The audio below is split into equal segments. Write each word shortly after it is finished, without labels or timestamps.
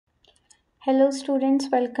Hello students,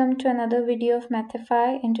 welcome to another video of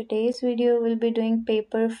MATHIPHY. In today's video, we'll be doing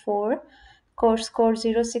paper 4, course code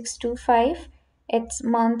 0625. It's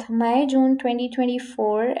month May-June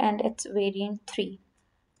 2024 and it's variant 3.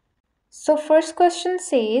 So first question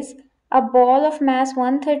says, a ball of mass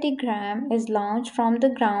 130 gram is launched from the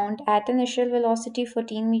ground at initial velocity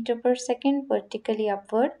 14 meter per second vertically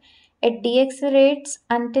upward. It deaccelerates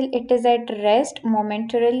until it is at rest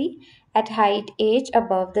momentarily at height h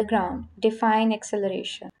above the ground. Define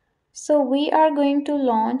acceleration. So we are going to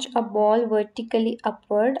launch a ball vertically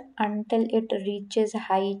upward until it reaches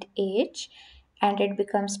height h and it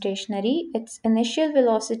becomes stationary. Its initial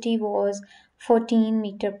velocity was 14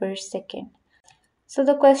 meter per second. So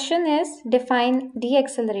the question is, define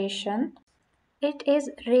deceleration. It is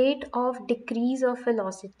rate of decrease of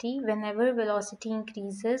velocity. Whenever velocity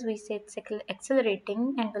increases, we say it's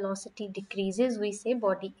accelerating, and velocity decreases, we say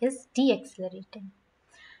body is deaccelerating.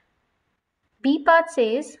 B part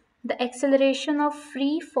says the acceleration of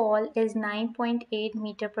free fall is 9.8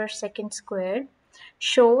 meter per second squared.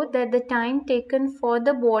 Show that the time taken for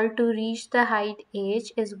the ball to reach the height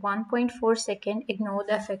h is 1.4 second. Ignore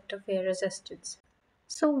the effect of air resistance.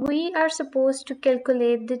 So we are supposed to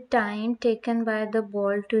calculate the time taken by the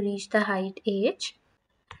ball to reach the height h.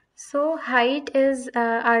 So height is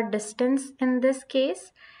our distance in this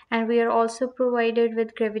case, and we are also provided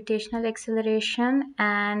with gravitational acceleration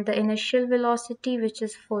and the initial velocity, which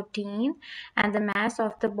is 14, and the mass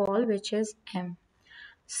of the ball, which is m.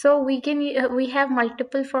 So we have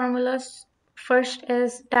multiple formulas. First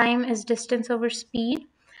is time is distance over speed.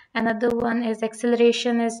 Another one is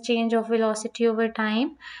acceleration is change of velocity over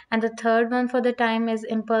time. And the third one for the time is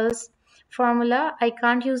impulse formula. I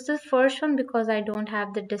can't use the first one because I don't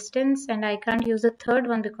have the distance, and I can't use the third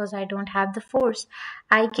one because I don't have the force.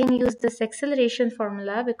 I can use this acceleration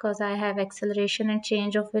formula because I have acceleration and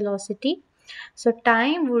change of velocity. So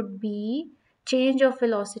time would be change of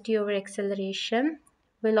velocity over acceleration.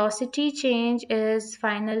 Velocity change is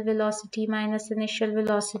final velocity minus initial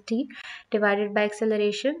velocity divided by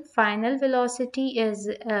acceleration. Final velocity is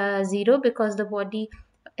 0 because the body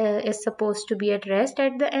is supposed to be at rest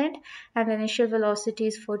at the end, and initial velocity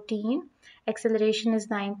is 14. Acceleration is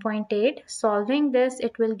 9.8. Solving this,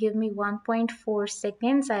 it will give me 1.4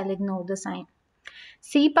 seconds. I'll ignore the sign.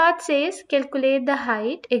 C part says calculate the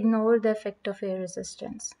height, ignore the effect of air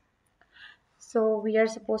resistance. So we are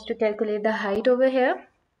supposed to calculate the height over here.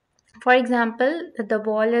 For example, the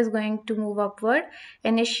ball is going to move upward.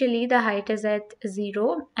 Initially, the height is at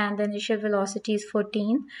 0 and the initial velocity is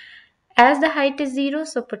 14. As the height is 0,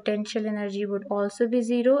 so potential energy would also be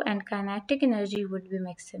 0 and kinetic energy would be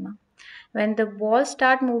maximum. When the ball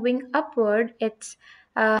start moving upward, its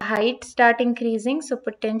height start increasing, so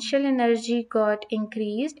potential energy got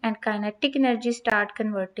increased and kinetic energy start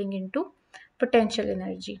converting into potential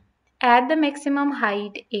energy. At the maximum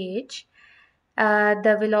height h,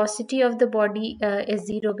 the velocity of the body is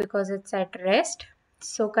 0 because it's at rest.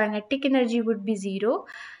 So kinetic energy would be 0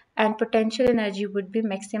 and potential energy would be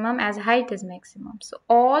maximum as height is maximum. So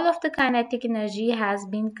all of the kinetic energy has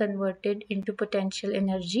been converted into potential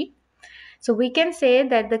energy. So we can say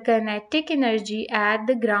that the kinetic energy at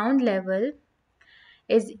the ground level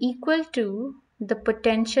is equal to the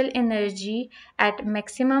potential energy at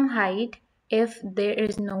maximum height if there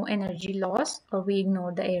is no energy loss or we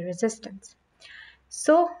ignore the air resistance.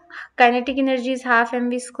 So kinetic energy is half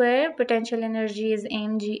mv square, potential energy is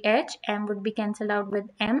mgh, m would be cancelled out with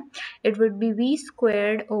m. It would be v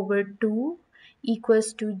squared over 2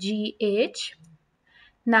 equals to gh.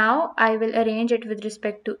 Now I will arrange it with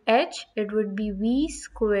respect to h. It would be v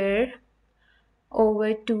square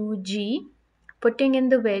over 2g. Putting in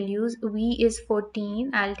the values, v is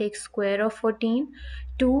 14. I'll take square of 14.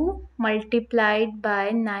 2 multiplied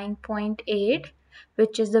by 9.8,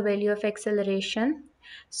 which is the value of acceleration.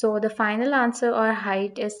 So the final answer or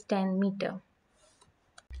height is 10 meter.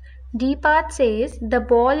 D part says the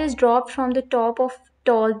ball is dropped from the top of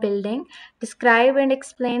tall building. Describe and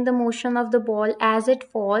explain the motion of the ball as it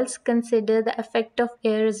falls. Consider the effect of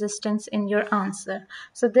air resistance in your answer.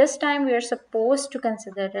 So this time we are supposed to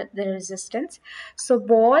consider the resistance. So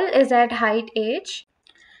ball is at height h.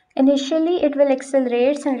 Initially, it will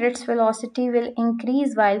accelerate and its velocity will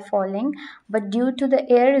increase while falling, but due to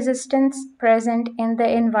the air resistance present in the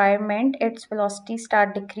environment, its velocity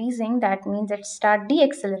start decreasing. That means it start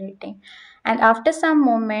deaccelerating. And after some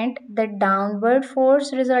moment, the downward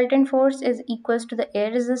force, resultant force is equals to the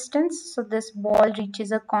air resistance. So this ball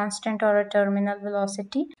reaches a constant or a terminal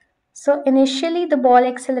velocity. So initially the ball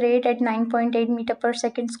accelerates at 9.8 meter per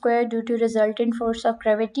second square due to resultant force of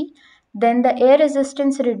gravity. Then the air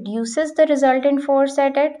resistance reduces the resultant force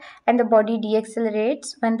at it and the body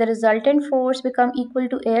deaccelerates. When the resultant force becomes equal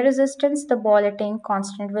to air resistance, the ball attains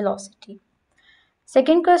constant velocity.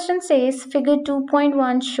 Second question says figure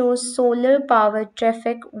 2.1 shows solar powered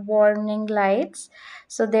traffic warning lights.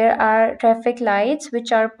 So there are traffic lights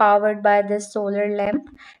which are powered by this solar lamp.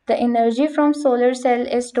 The energy from solar cell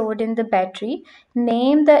is stored in the battery.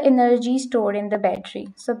 Name the energy stored in the battery.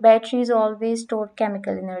 So batteries always store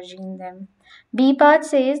chemical energy in them. B part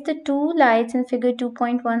says the two lights in figure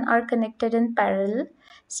 2.1 are connected in parallel.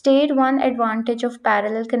 State one advantage of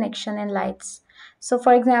parallel connection in lights. So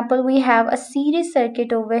for example, we have a series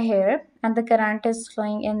circuit over here and the current is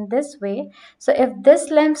flowing in this way. So if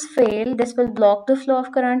this lamps fail, this will block the flow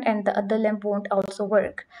of current and the other lamp won't also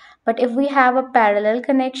work. But if we have a parallel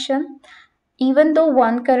connection, even though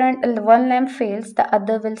one lamp fails, the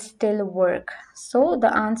other will still work. So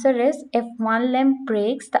the answer is if one lamp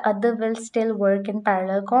breaks, the other will still work in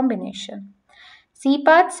parallel combination. C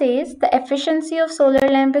part says the efficiency of solar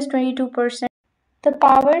lamp is 22%. The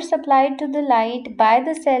power supplied to the light by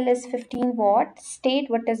the cell is 15 watts.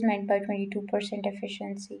 State what is meant by 22%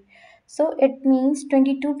 efficiency. So it means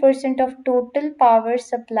 22% of total power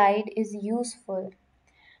supplied is useful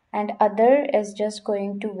and other is just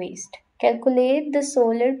going to waste. Calculate the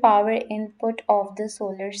solar power input of the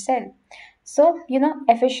solar cell. So,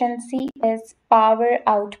 efficiency is power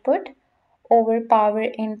output over power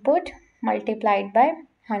input multiplied by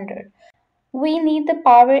 100. We need the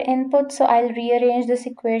power input, so I'll rearrange this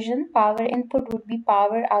equation. Power input would be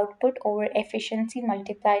power output over efficiency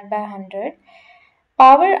multiplied by 100.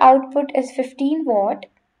 Power output is 15 watt.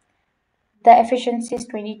 The efficiency is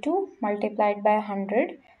 22 multiplied by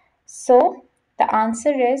 100. So the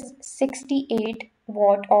answer is 68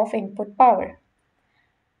 watt of input power.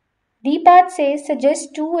 D part says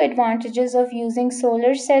suggest two advantages of using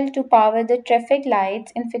solar cell to power the traffic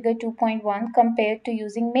lights in figure 2.1 compared to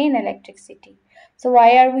using main electricity. So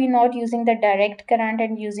why are we not using the direct current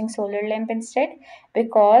and using solar lamp instead?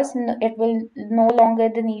 Because it will no longer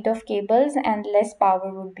the need of cables and less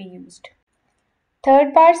power would be used.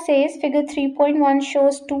 Third part says figure 3.1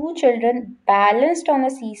 shows two children balanced on a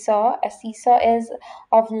seesaw. A seesaw is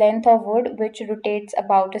of length of wood which rotates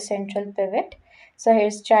about a central pivot. So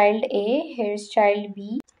here's child A, here's child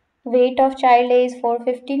B. Weight of child A is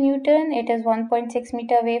 450 Newton. It is 1.6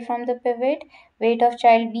 meter away from the pivot. Weight of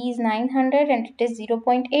child B is 900 and it is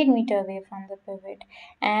 0.8 meter away from the pivot.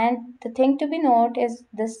 And the thing to be noted is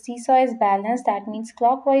the seesaw is balanced. That means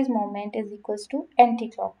clockwise moment is equals to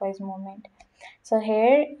anti-clockwise moment. So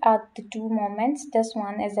here are the two moments. This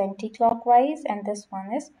one is anti-clockwise and this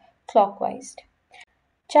one is clockwise.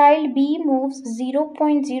 Child B moves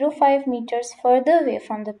 0.05 meters further away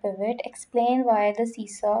from the pivot. Explain why the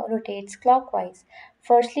seesaw rotates clockwise.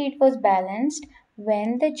 Firstly, it was balanced.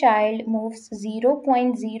 When the child moves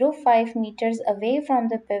 0.05 meters away from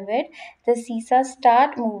the pivot, the seesaw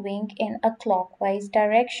start moving in a clockwise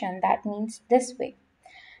direction. That means this way.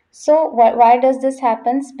 So why does this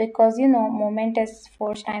happens? Because moment is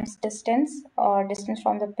force times distance or distance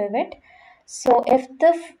from the pivot. So if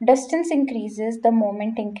the distance increases, the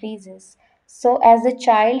moment increases. So as the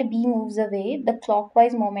child B moves away, the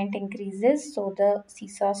clockwise moment increases. So the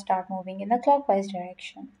seesaw start moving in the clockwise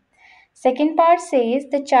direction. Second part says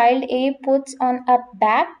the child A puts on a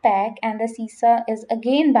backpack and the seesaw is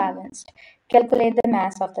again balanced. Calculate the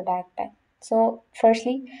mass of the backpack. So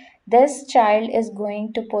firstly, this child is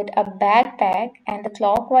going to put a backpack and the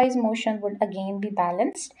clockwise motion would again be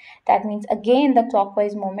balanced. That means again the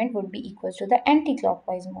clockwise moment would be equal to the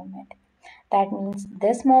anti-clockwise moment. That means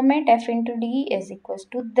this moment F into D is equals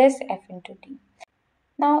to this F into D.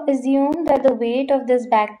 Now assume that the weight of this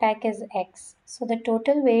backpack is x. So the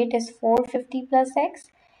total weight is 450 plus x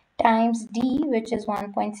times d, which is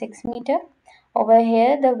 1.6 meter. Over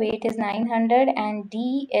here the weight is 900 and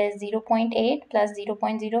d is 0.8 plus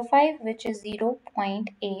 0.05, which is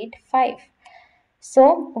 0.85.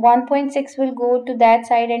 So 1.6 will go to that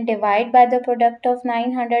side and divide by the product of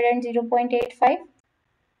 900 and 0.85.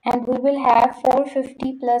 And we will have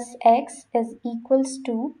 450 plus x is equals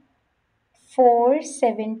to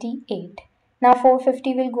 478. Now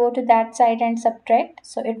 450 will go to that side and subtract.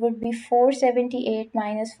 So it would be 478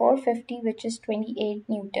 minus 450, which is 28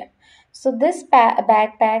 Newton. So this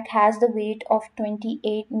backpack has the weight of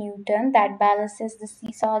 28 Newton. That balances the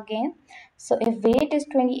seesaw again. So if weight is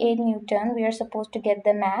 28 Newton, we are supposed to get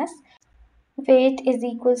the mass. Weight is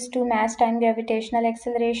equals to mass times gravitational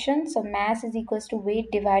acceleration. So mass is equals to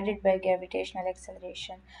weight divided by gravitational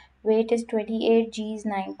acceleration. Weight is 28, g is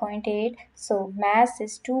 9.8. So mass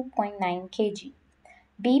is 2.9 kg.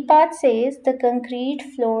 B part says the concrete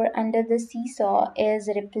floor under the seesaw is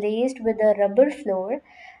replaced with a rubber floor.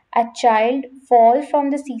 A child fall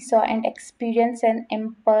from the seesaw and experience an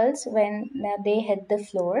impulse when they hit the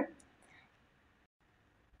floor.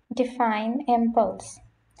 Define impulse.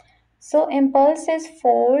 So impulse is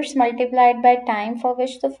force multiplied by time for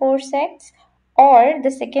which the force acts, or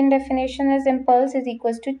the second definition is impulse is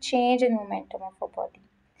equals to change in momentum of a body.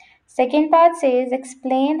 Second part says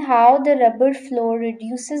explain how the rubber floor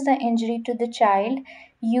reduces the injury to the child.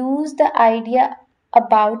 Use the idea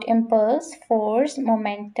about impulse, force,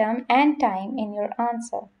 momentum, and time in your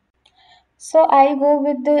answer. So I'll go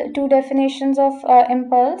with the two definitions of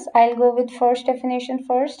impulse. I'll go with first definition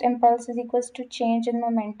first. Impulse is equals to change in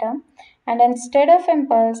momentum. And instead of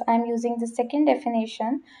impulse, I'm using the second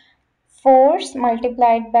definition. Force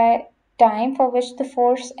multiplied by time for which the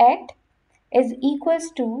force act is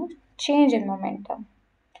equals to change in momentum.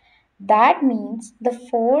 That means the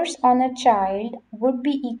force on a child would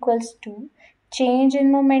be equals to change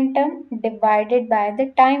in momentum divided by the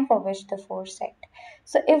time for which the force act.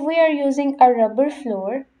 So if we are using a rubber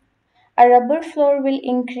floor will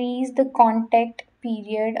increase the contact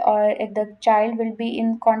period, or the child will be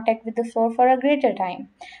in contact with the floor for a greater time.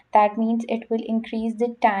 That means it will increase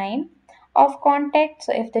the time of contact.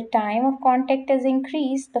 So if the time of contact is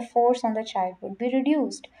increased, the force on the child would be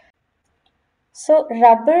reduced. So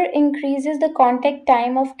rubber increases the contact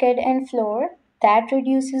time of kid and floor. That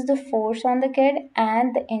reduces the force on the kid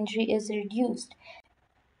and the injury is reduced.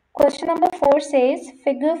 Question number 4 says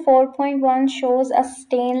figure 4.1 shows a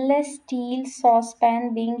stainless steel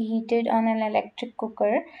saucepan being heated on an electric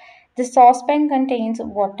cooker. The saucepan contains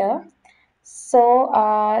water. So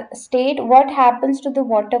state what happens to the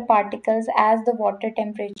water particles as the water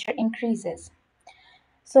temperature increases.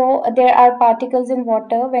 So there are particles in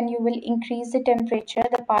water. When you will increase the temperature,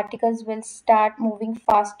 the particles will start moving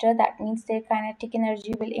faster. That means their kinetic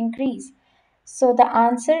energy will increase. So the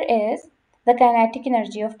answer is the kinetic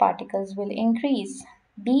energy of particles will increase.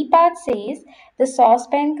 B part says the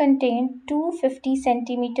saucepan contained 250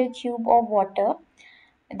 centimeter cube of water.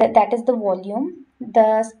 That is the volume.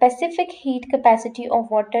 The specific heat capacity of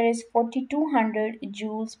water is 4200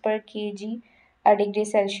 joules per kg a degree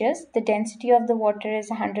Celsius. The density of the water is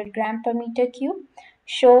 100 gram per meter cube.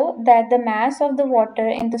 Show that the mass of the water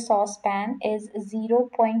in the saucepan is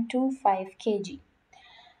 0.25 kg.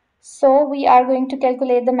 So we are going to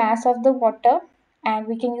calculate the mass of the water, and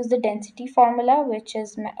we can use the density formula, which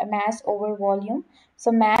is mass over volume.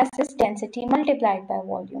 So mass is density multiplied by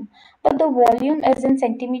volume. But the volume is in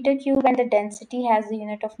centimeter cube and the density has the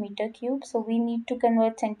unit of meter cube. So we need to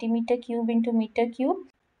convert centimeter cube into meter cube.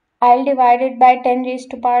 I'll divide it by 10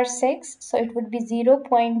 raised to power 6. So it would be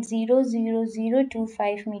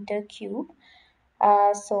 0.00025 meter cube.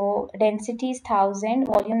 So density is 1000,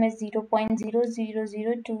 volume is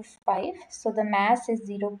 0.00025, so the mass is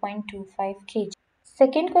 0.25 kg.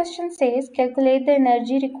 Second question says calculate the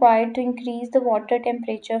energy required to increase the water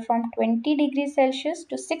temperature from 20 degrees Celsius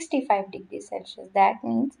to 65 degrees Celsius. That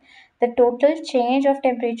means the total change of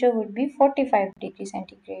temperature would be 45 degrees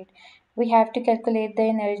centigrade. We have to calculate the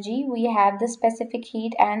energy. We have the specific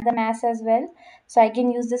heat and the mass as well. So I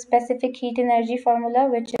can use the specific heat energy formula,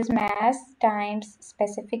 which is mass times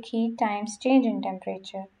specific heat times change in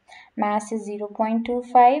temperature. Mass is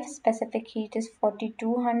 0.25, specific heat is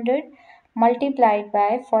 4200 multiplied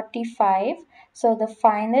by 45. So the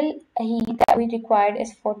final heat that we required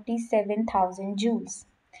is 47,000 joules.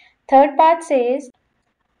 Third part says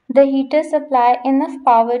the heater supply enough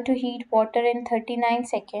power to heat water in 39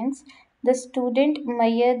 seconds. The student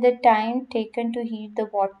measured the time taken to heat the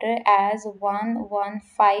water as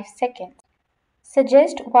 115 seconds.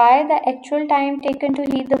 Suggest why the actual time taken to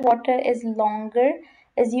heat the water is longer.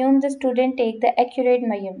 Assume the student take the accurate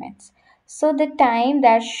measurements. So the time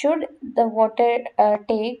that should the water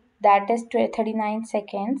take, that is 39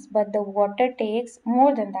 seconds, but the water takes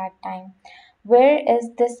more than that time. Where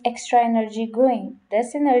is this extra energy going?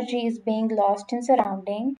 This energy is being lost in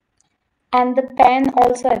surrounding, and the pan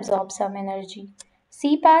also absorbs some energy.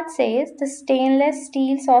 C part says the stainless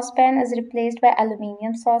steel saucepan is replaced by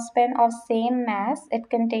aluminium saucepan of same mass. It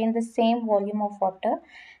contains the same volume of water.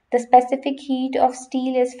 The specific heat of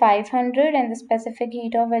steel is 500 and the specific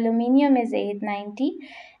heat of aluminium is 890.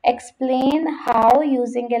 Explain how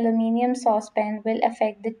using aluminium saucepan will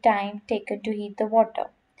affect the time taken to heat the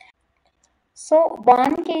water. So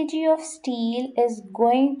 1 kg of steel is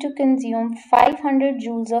going to consume 500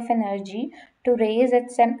 joules of energy to raise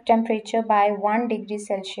its temperature by 1 degree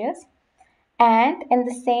Celsius. And in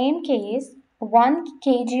the same case, 1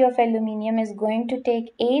 kg of aluminium is going to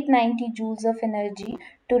take 890 joules of energy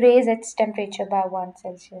to raise its temperature by 1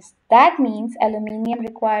 Celsius. That means aluminium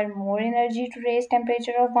requires more energy to raise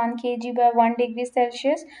temperature of 1 kg by 1 degree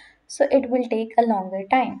Celsius, so it will take a longer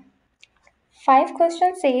time. 5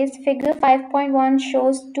 question says figure 5.1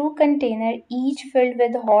 shows two containers each filled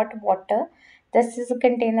with hot water. This is a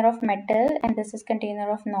container of metal and this is container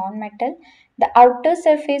of non-metal. The outer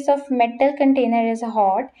surface of metal container is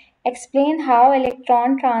hot. Explain how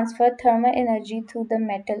electron transfer thermal energy through the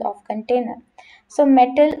metal of container. So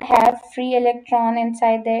metal have free electron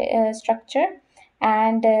inside the structure,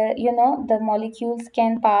 and the molecules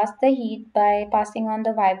can pass the heat by passing on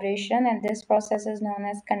the vibration, and this process is known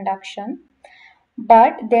as conduction.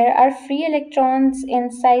 But there are free electrons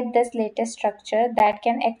inside this lattice structure that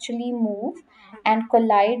can actually move and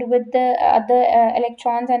collide with the other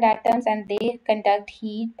electrons and atoms, and they conduct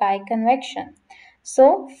heat by convection.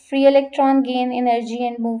 So free electron gain energy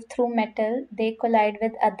and move through metal. They collide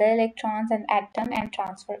with other electrons and atom and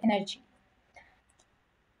transfer energy.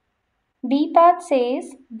 B part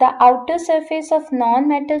says the outer surface of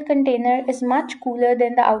non-metal container is much cooler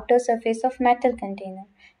than the outer surface of metal container.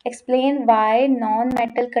 Explain why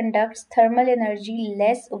non-metal conducts thermal energy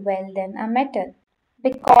less well than a metal.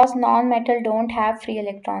 Because non-metal don't have free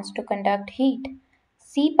electrons to conduct heat.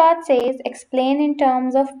 C part says explain in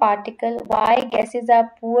terms of particle why gases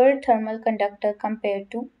are poor thermal conductor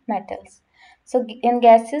compared to metals. So in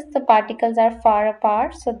gases the particles are far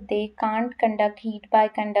apart, so they can't conduct heat by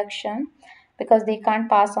conduction because they can't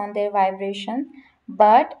pass on their vibration,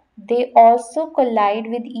 but they also collide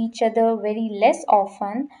with each other very less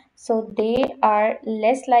often, so they are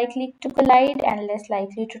less likely to collide and less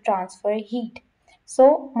likely to transfer heat.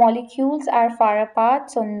 So molecules are far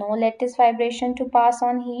apart, so no lattice vibration to pass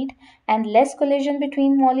on heat, and less collision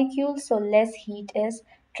between molecules, so less heat is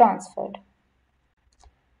transferred.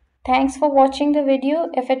 Thanks for watching the video.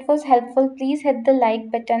 If it was helpful, please hit the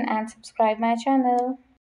like button and subscribe my channel.